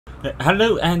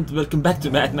Hello and welcome back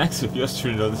to Mad Max with yours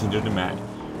truly, Lotus and the Mad.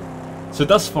 So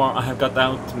thus far I have got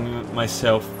out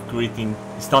myself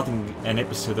starting an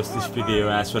episode of this video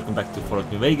as welcome back to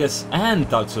Fallout New Vegas and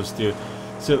Dark Souls 2.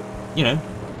 So, you know,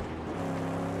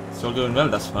 it's all going well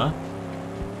thus far.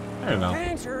 Very well.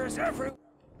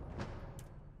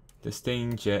 There's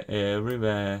danger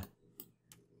everywhere.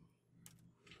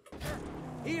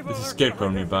 There's a scarecrow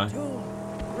nearby.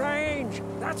 Range!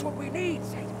 That's what we need,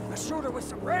 Saint. A shooter with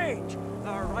some range.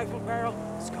 Our rifle barrel,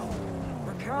 scope.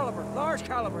 For caliber, large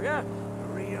caliber, yeah? A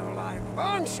real live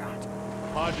bone shot.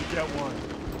 How'd you get one?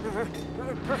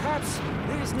 Perhaps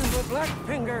these nimble black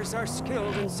fingers are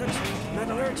skilled in such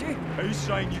metallurgy. Are you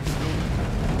saying you can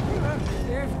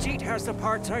do it? If Jeet has the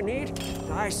parts I need,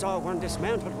 I saw one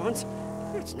dismantled once.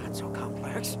 It's not so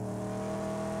complex.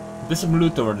 There's some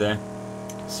loot over there,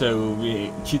 so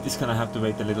Jeet is gonna have to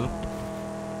wait a little.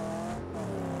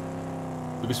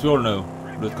 Because we all know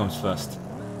loot comes first.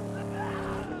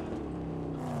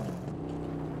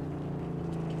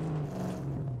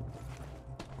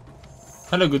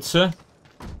 Hello, good sir.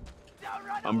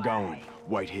 I'm going.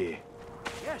 Wait here.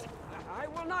 Yes, I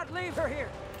will not leave her here.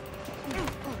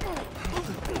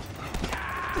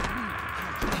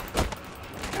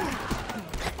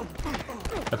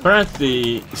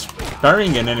 Apparently,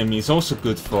 sparing an enemy is also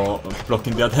good for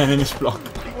blocking the other enemy's block.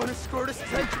 You want to escort us,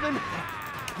 henchman?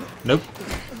 Nope.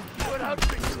 Put out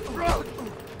the throat!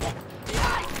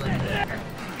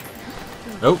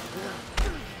 Oh.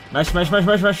 Mash, mash, mash,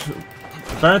 mash, mash.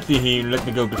 Apparently he let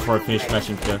me go before I finished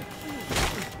smashing the...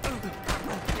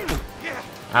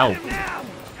 Ow.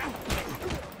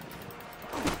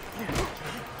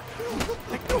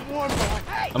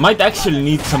 I might actually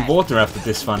need some water after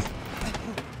this one.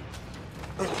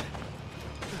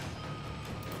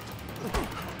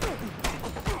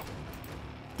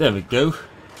 There we go.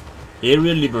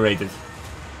 Area liberated.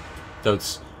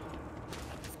 Totes.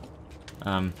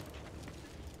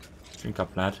 Drink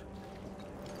up, lad.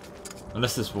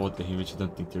 Unless there's water here, which I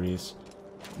don't think there is.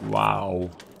 Wow.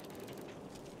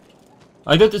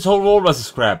 I thought this whole wall was a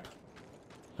scrap.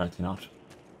 Apparently not.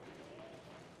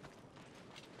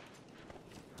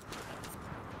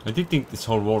 I did think this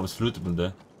whole wall was lootable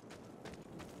there.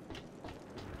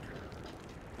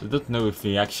 I don't know if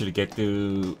we actually get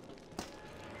to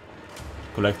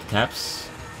collect caps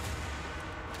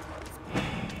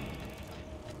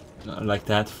like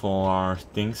that for our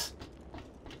things.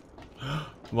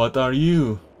 What are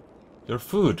you? Your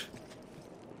food.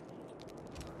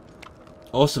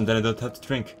 Awesome, then I don't have to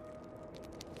drink.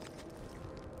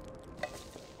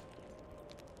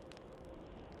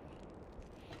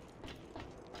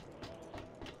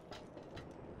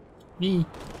 Me.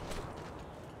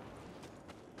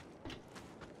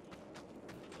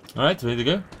 Alright, ready to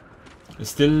go?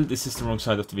 Still, this is the wrong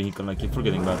side of the vehicle, I keep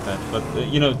forgetting about that. But,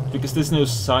 you know, because there's no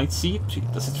side seat,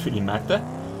 does it really matter?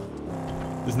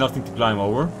 There's nothing to climb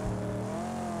over.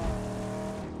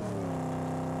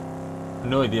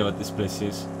 No idea what this place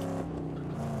is.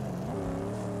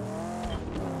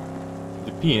 It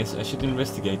appears I should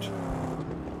investigate.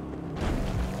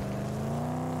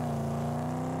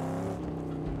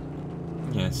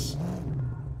 Yes.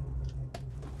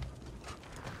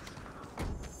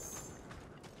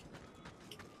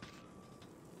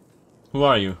 Who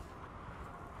are you?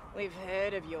 We've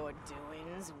heard of your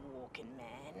doings, walking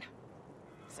man.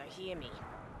 So hear me.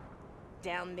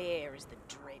 Down there is the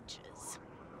Dredgers.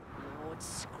 Lord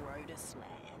Scrotus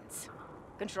lands.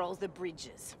 Controls the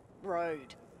bridges,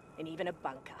 road, and even a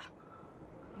bunker.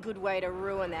 Good way to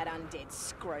ruin that undead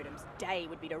Scrotum's day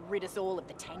would be to rid us all of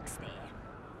the tanks there.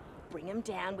 Bring them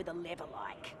down with a lever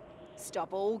like.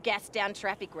 Stop all gassed down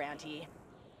traffic round here.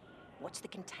 Watch the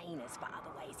containers for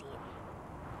other ways in.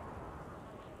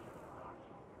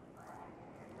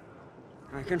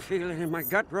 I can feel it in my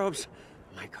gut ropes.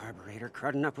 My carburetor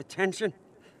crudding up with tension.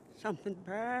 Something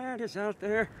bad is out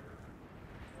there.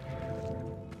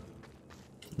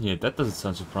 Yeah, that doesn't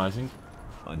sound surprising.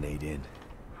 I need in.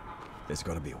 There's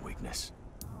gotta be a weakness.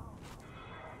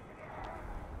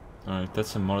 Alright,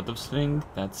 that's a Molotov sling.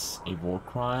 That's a war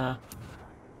crier.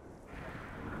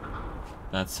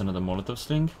 That's another Molotov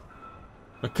sling.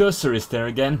 My cursor is there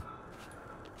again.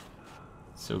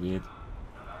 So weird.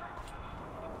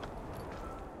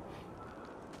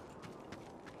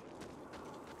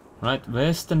 Right,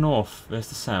 where's the north? Where's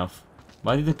the south?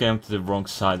 Why did I go to the wrong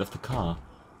side of the car?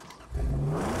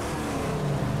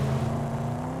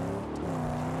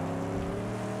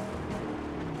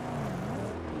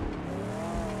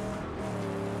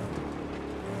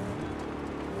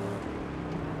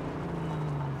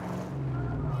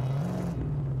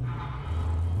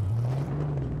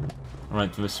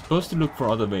 Right, we're supposed to look for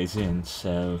other ways in,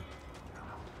 so...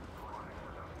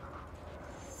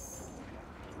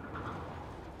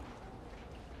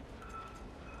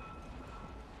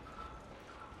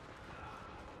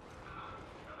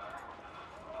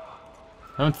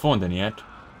 Haven't found any yet.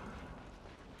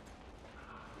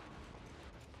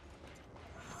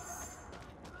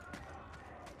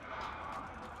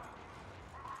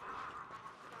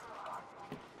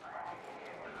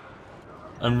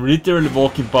 I'm literally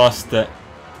walking past the...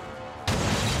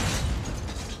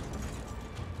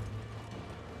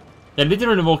 Yeah,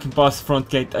 literally walking past the front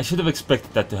gate. I should have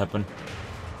expected that to happen.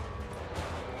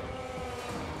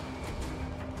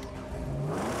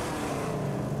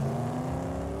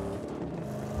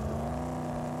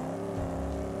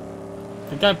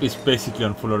 The camp is basically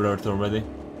on full alert already.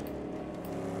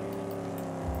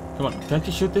 Come on, can't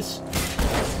you shoot this?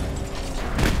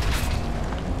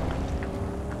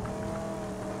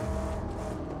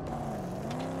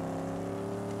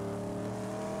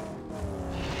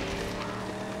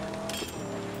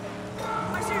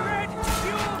 I see red!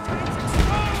 Fuel tanks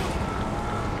explode!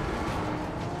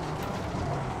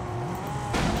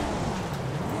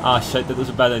 Ah shit, that was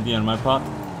a bad idea on my part.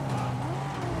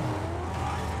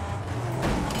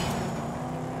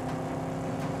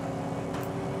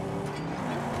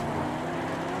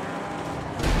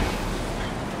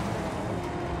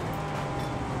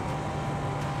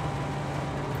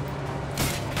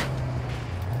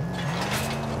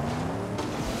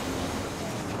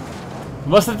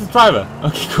 Was that the driver?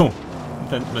 Okay, cool.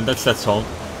 Then that's that solved.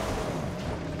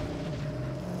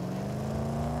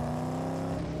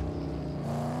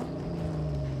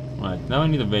 Right, now I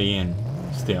need a way in.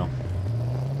 Still.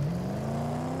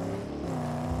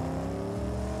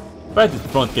 Right, the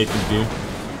front gate will do.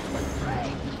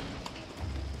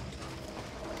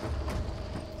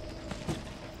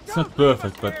 It's not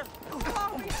perfect, but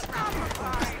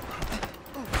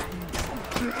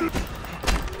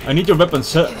I need your weapon,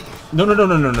 sir. No, no, no,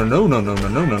 no, no, no, no, no, no, no,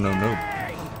 no, no, no, no.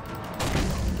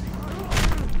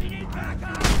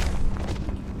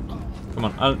 Come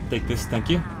on, I'll take this, thank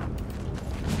you.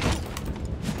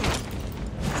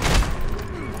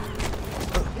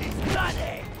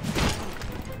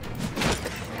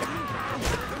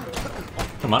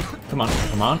 Come on, come on,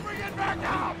 come on.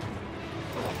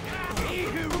 He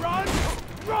who runs,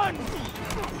 runs!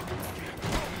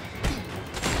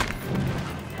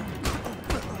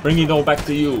 Bring it all back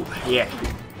to you. Yeah.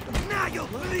 Now you'll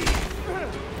bleed!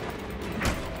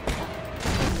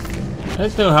 I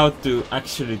don't know how to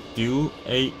actually do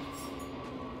a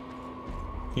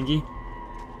thingy.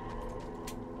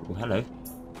 Oh, hello.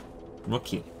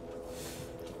 Rookie.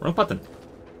 Wrong button.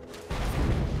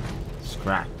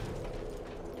 Scrap.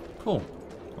 Cool.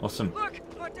 Awesome. Look!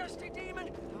 A dusty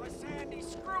demon! A sandy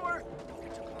screwer! Don't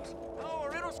get too close. Oh,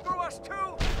 or it'll screw us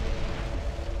too!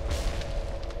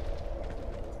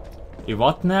 You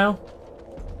what now?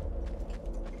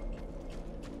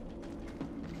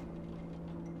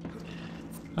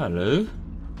 Hello.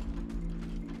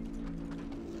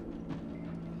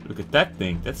 Look at that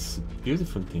thing. That's a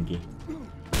beautiful thingy.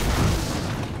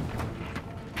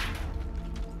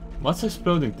 What's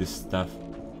exploding this stuff?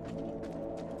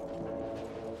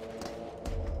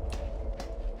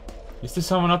 Is there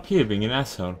someone up here being an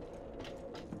asshole?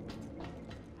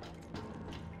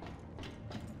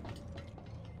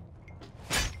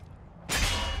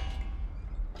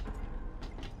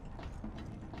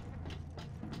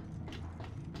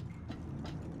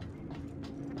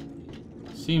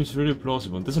 Seems really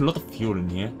plausible. There's a lot of fuel in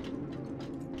here.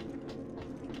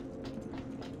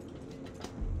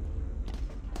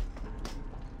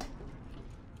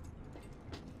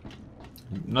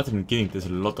 Not even kidding, there's a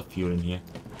lot of fuel in here.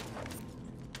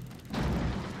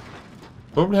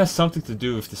 Probably has something to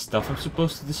do with the stuff I'm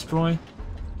supposed to destroy.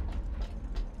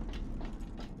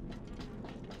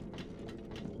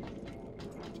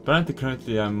 Apparently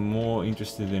currently I'm more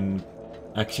interested in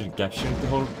actually capturing the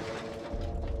whole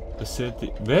facility.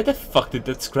 Where the fuck did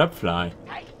that scrap fly?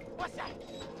 Hey! What's that?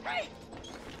 Hey!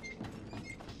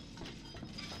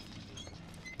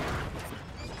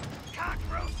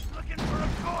 Cockroach looking for a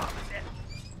co-opposite!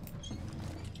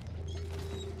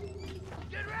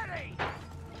 Get ready!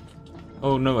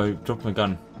 Oh no, I dropped my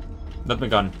gun. Not my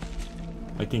gun.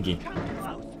 My thingy. Come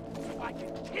close so I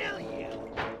can kill you!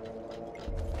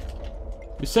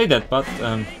 You say that, but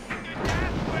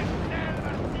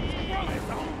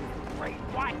Great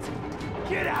white!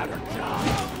 Get out of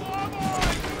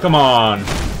Dodge! come on.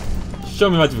 Show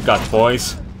me what you've got,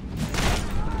 boys.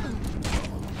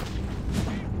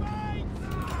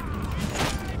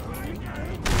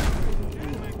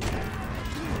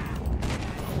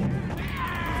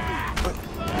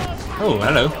 Oh,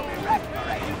 hello.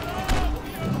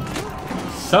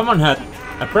 Someone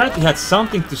apparently had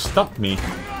something to stop me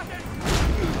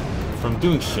from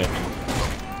doing shit.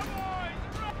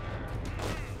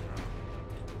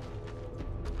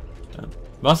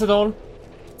 Was it all?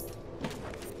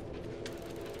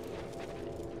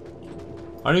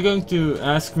 Are you going to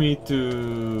ask me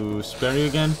to spare you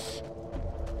again?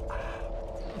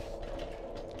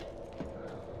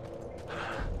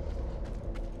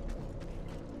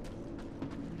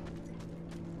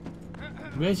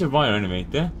 Where's your wire anyway?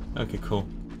 There? Okay, cool.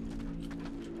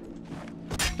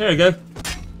 Here you go.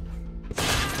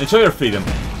 Enjoy your freedom.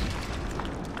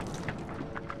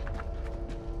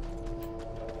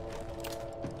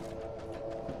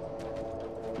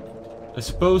 I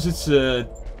suppose it's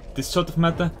this sort of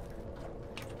matter.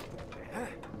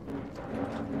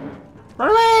 Run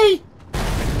away!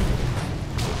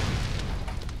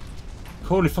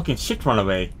 Holy fucking shit, run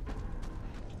away.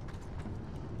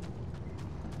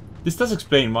 This does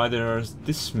explain why there are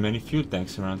this many fuel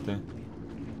tanks around there.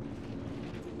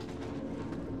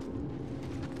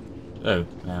 Oh,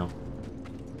 wow.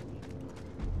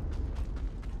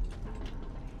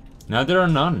 Now there are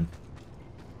none.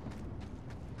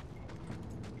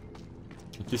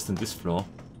 At least on this floor.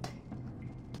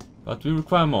 But we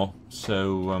require more,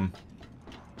 so I'm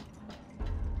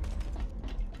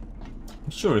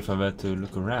sure if I were to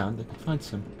look around I could find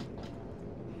some.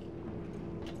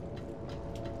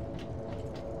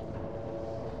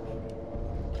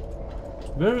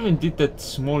 Where even did that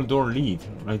small door lead?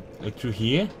 Like through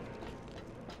here?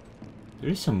 There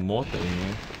is some water in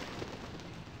here.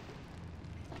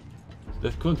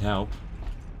 That could help.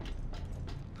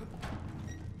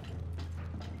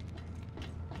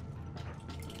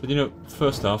 But you know,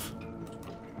 first off,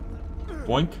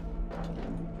 boink.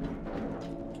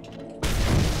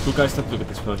 Cool guys, don't look at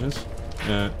explosions.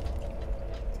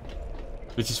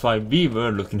 Which is why we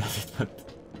were looking at it,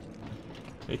 but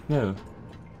wait, no.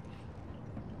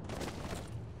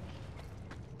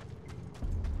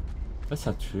 That's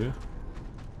not true.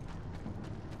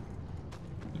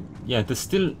 Yeah, there's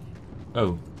still...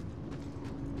 Oh.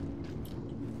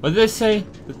 What did I say?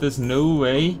 That there's no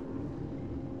way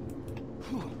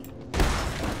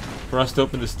for us to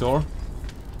open this door?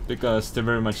 Because they're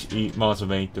very much miles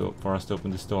away for us to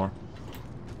open this door.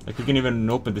 Like, we can even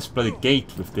open this bloody gate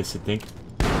with this, I think.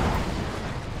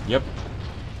 Yep.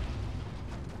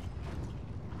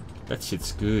 That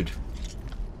shit's good.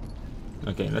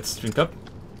 Okay, let's drink up.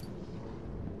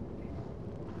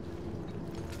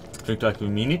 Drink like we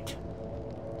mean it.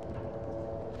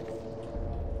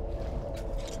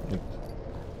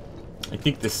 I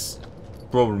think there's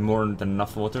probably more than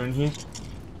enough water in here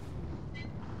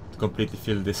to completely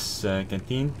fill this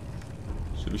canteen.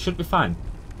 So we should be fine.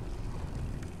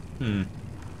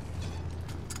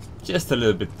 Just a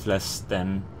little bit less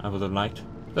than I would have liked.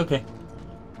 Okay.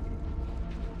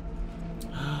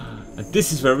 And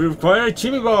this is where we require a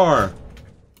Jimmy bar!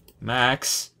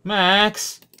 Max!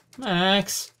 Max!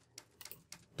 Max!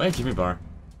 Buy a Jimmy bar.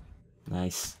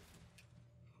 Nice.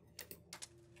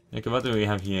 Okay, what do we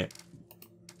have here?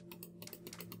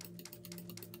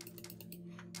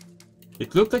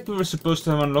 It looked like we were supposed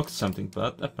to have unlocked something,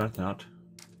 but apparently not.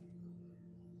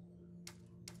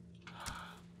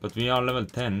 But we are level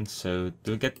 10, so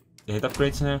do we get hit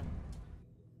upgrades now?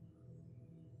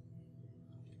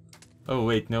 Oh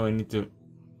wait, no, I need to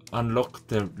unlock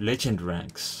the legend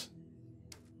ranks.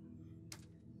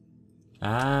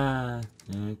 Ah,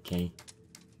 okay.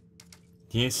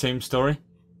 Here, same story.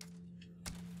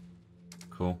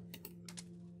 Cool.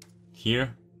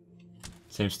 Here,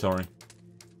 same story.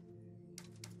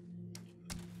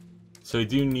 So you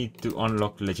do need to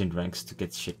unlock legend ranks to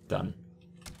get shit done.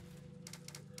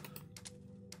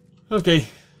 Okay.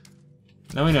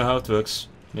 Now we know how it works,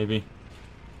 maybe.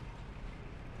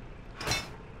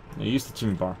 Now use the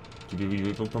Jimmy bar.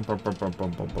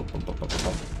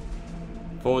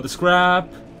 For the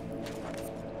scrap!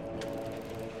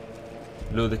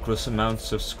 Ludicrous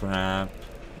amounts of scrap.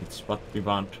 It's what we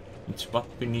want. It's what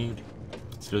we need.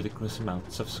 It's ludicrous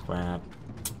amounts of scrap.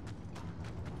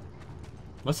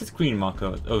 What's that green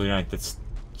marker? Oh right, that's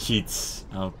cheats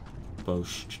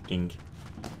outpost thing.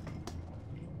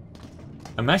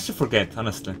 I managed to forget,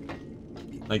 honestly.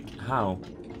 Like, how?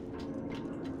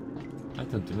 I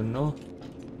don't even know.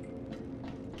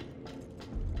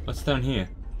 What's down here?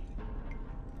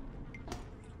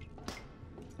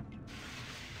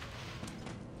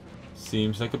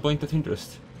 Seems like a point of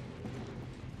interest.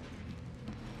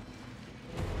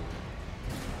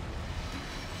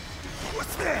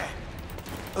 What's there?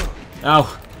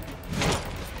 Ow!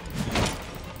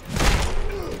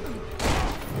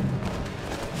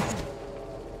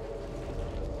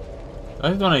 I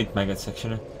don't want to eat maggots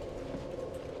actually.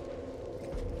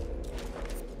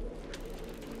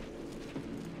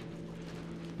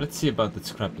 Let's see about that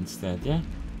scrap instead, yeah?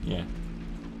 Yeah.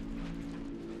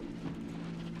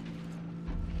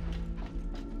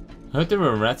 I heard there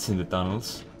were rats in the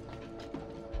tunnels.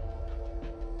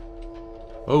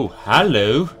 Oh,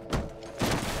 hello!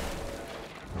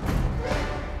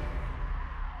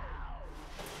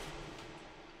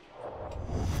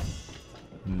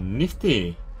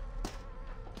 Nifty!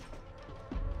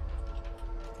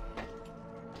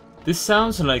 This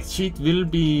sounds like Cheat will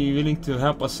be willing to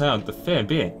help us out a fair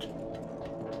bit.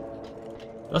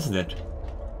 Doesn't it?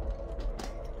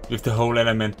 With the whole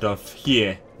element of,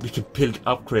 here, we can build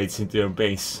upgrades into your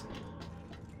base.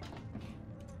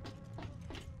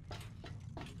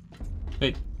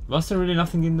 Wait, was there really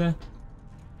nothing in there?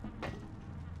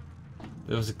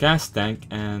 There was a gas tank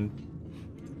and...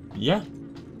 yeah.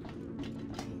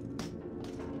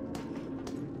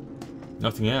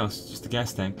 Nothing else, just a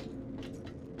gas tank.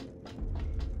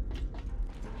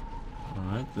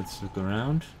 Alright, let's look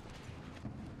around.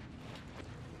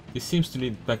 This seems to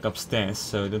lead back upstairs,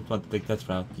 so I don't want to take that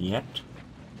route yet.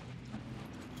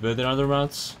 Were there other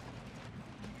routes?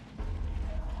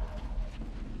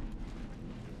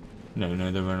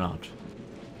 No, there were not.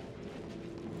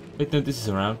 Wait, no, this is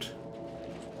a route.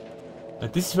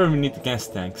 This is where we need the gas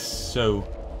tanks, so...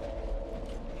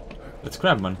 let's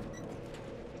grab one.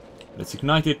 Let's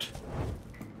ignite it.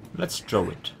 Let's throw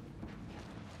it.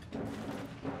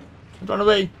 Run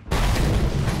away!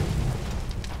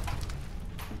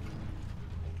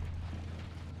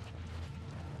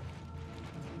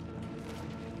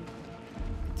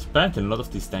 There's apparently a lot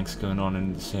of these tanks going on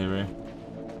in this area.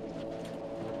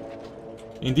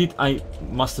 Indeed, I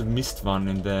must have missed one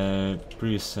in the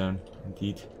previous zone.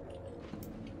 Indeed.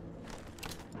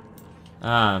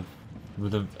 Ah,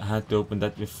 would have had to open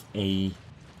that with a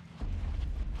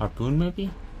harpoon,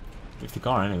 maybe? With the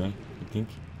car, anyway, I think.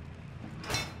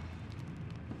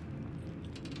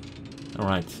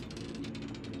 Alright.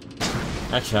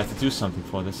 Actually, I have to do something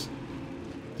for this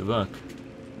to work.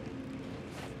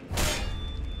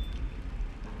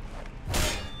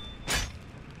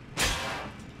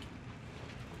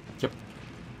 Yep.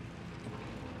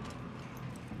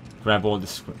 Grab all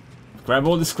this scrap. Grab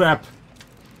all the scrap!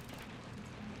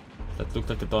 That looked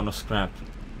like a ton of scrap.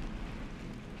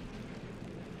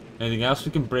 Anything else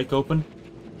we can break open?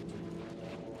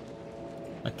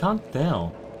 I can't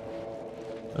tell.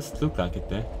 Doesn't look like it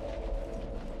there.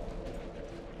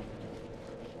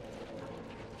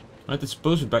 I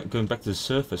suppose we're going back to the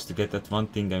surface to get that one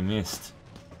thing I missed.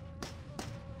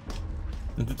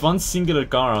 And that one singular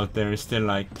car out there is still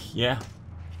like, yeah.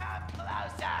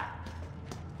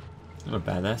 I'm a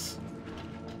badass.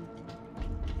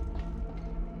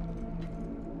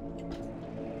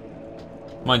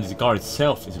 Mind you, the car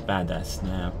itself is a badass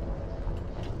now.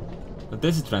 But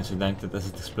there's a transfer tank that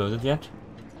hasn't exploded yet.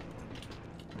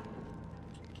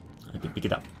 I can pick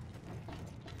it up.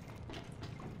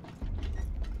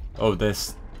 Oh,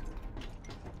 there's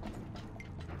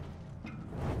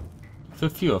a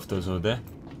few of those over there.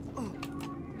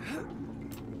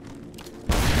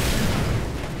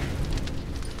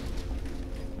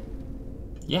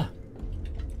 Yeah,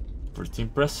 pretty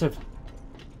impressive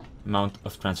amount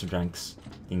of transfer tanks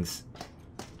things.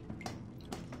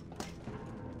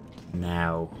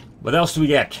 Now, what else do we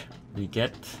get? We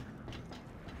get...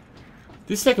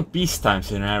 this is like a peacetime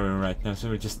scenario right now, so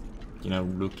we're just, you know,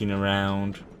 looking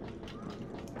around,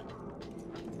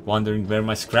 wondering where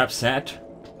my scrap's at.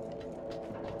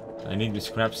 I need the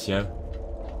scraps, yo.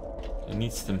 I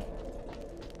needs them.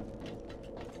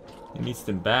 I needs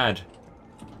them bad.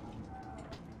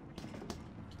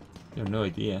 You have no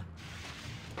idea.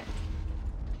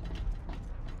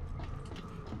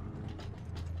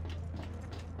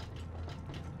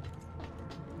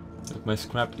 Look, my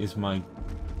scrap is my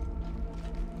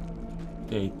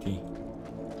deity.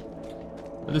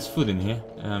 But there's food in here.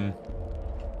 Do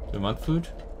you want food?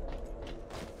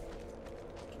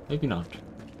 Maybe not.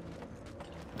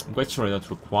 I'm quite sure I don't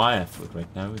require food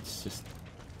right now. It's just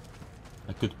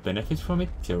I could benefit from it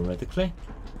theoretically.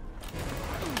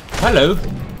 Hello.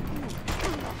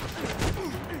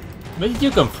 Where did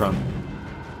you come from?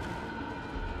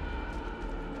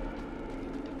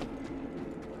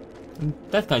 And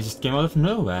that guy just came out of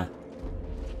nowhere.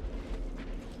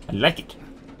 I like it.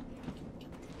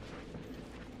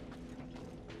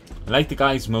 I like the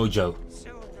guy's mojo.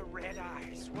 Soon the red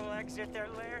eyes will exit their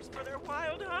lairs for their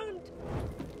wild hunt.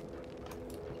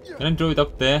 Can I throw it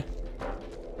up there?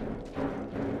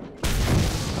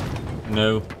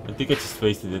 No, I think I just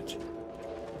wasted it.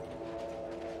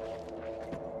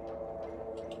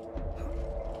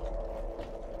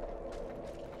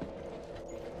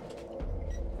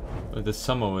 But there's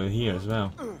some over here as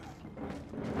well.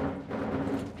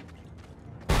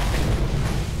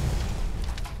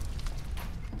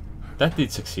 That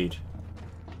did succeed,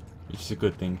 which is a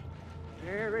good thing.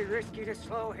 Very risky to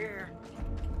slow here.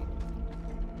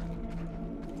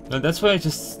 No, that's why I'm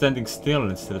just standing still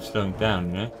instead of slowing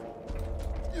down, you know?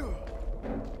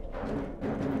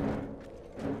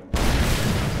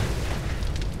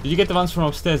 Did you get the ones from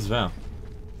upstairs as well?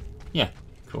 Yeah,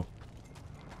 cool.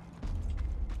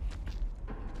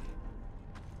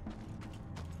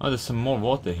 Oh, there's some more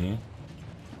water here.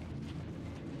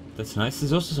 That's nice.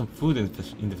 There's also some food in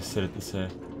the facility, so...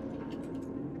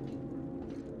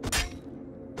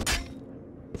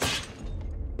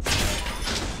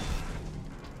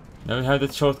 Now we have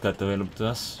that shortcut available to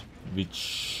us,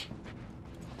 which...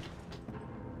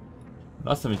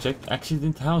 Last time we checked, actually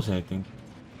didn't house anything.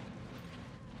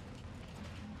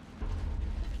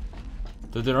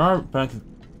 Though there are apparently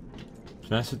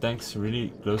transfer tanks really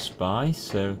close by,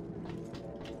 so...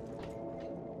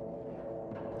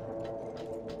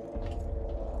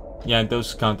 Yeah,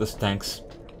 those count as tanks.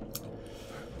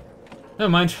 Never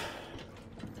mind.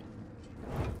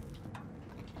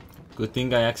 Good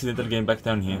thing I accidentally came back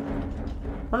down here.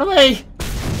 Run away!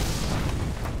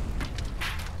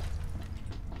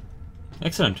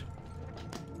 Excellent.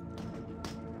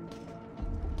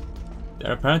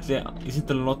 There apparently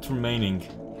isn't a lot remaining.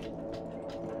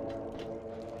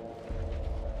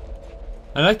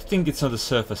 I like to think it's on the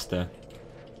surface there.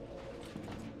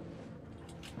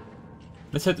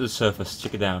 Let's head to the surface,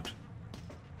 check it out.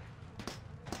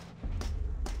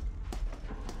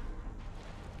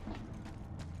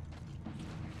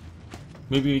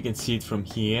 Maybe we can see it from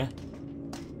here.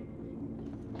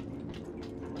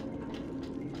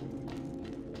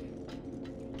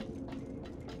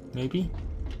 Maybe?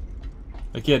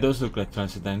 Like, yeah, those look like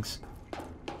transfer tanks.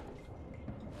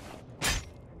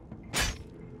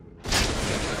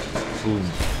 Boom.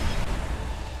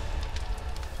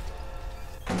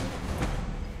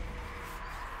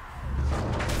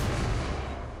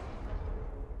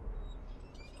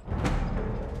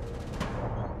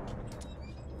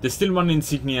 There's still one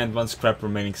insignia and one scrap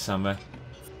remaining somewhere.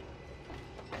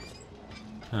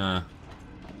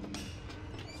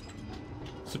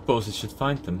 Suppose I should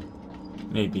find them.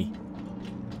 Maybe.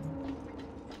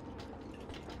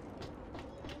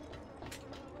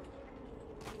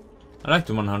 I like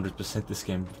to 100% this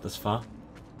game thus far.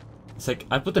 It's like,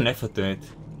 I put an effort to it.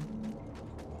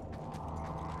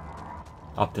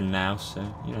 Up till now, so,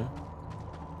 you know.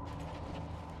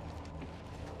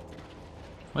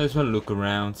 Might as well look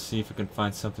around, see if I can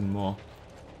find something more.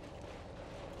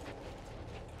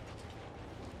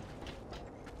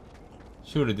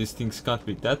 Surely these things can't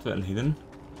be that well hidden.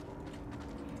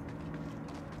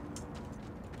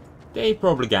 They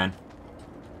probably can.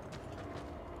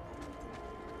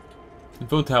 It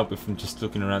won't help if I'm just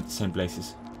looking around the same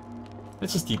places.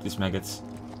 Let's just eat these maggots.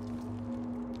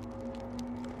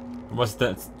 Or was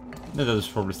that? No, that was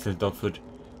probably still dog food.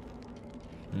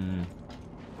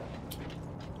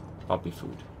 Puppy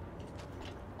food.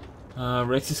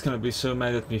 Rex is gonna be so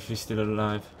mad at me if he's still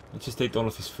alive. I just ate all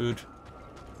of his food.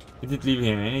 He didn't leave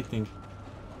him anything.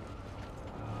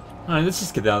 Alright, let's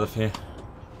just get out of here.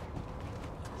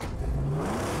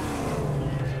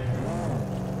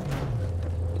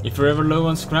 If we're ever low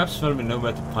on scraps, well, we know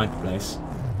where to find the place.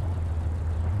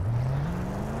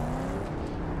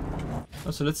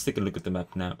 Also, let's take a look at the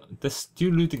map now. There's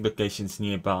 2 looting locations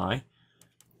nearby.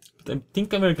 But I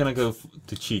think we're gonna go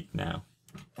to cheat now.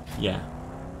 Yeah.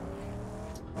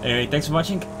 Anyway, thanks for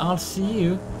watching. I'll see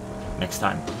you next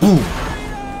time. Boom!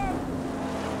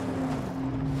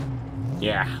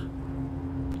 Yeah.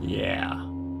 Yeah.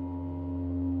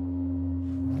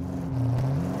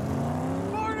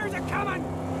 Orders are coming!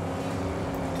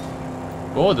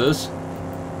 Orders?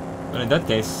 Well, in that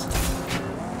case,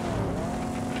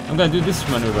 I'm gonna do this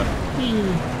maneuver.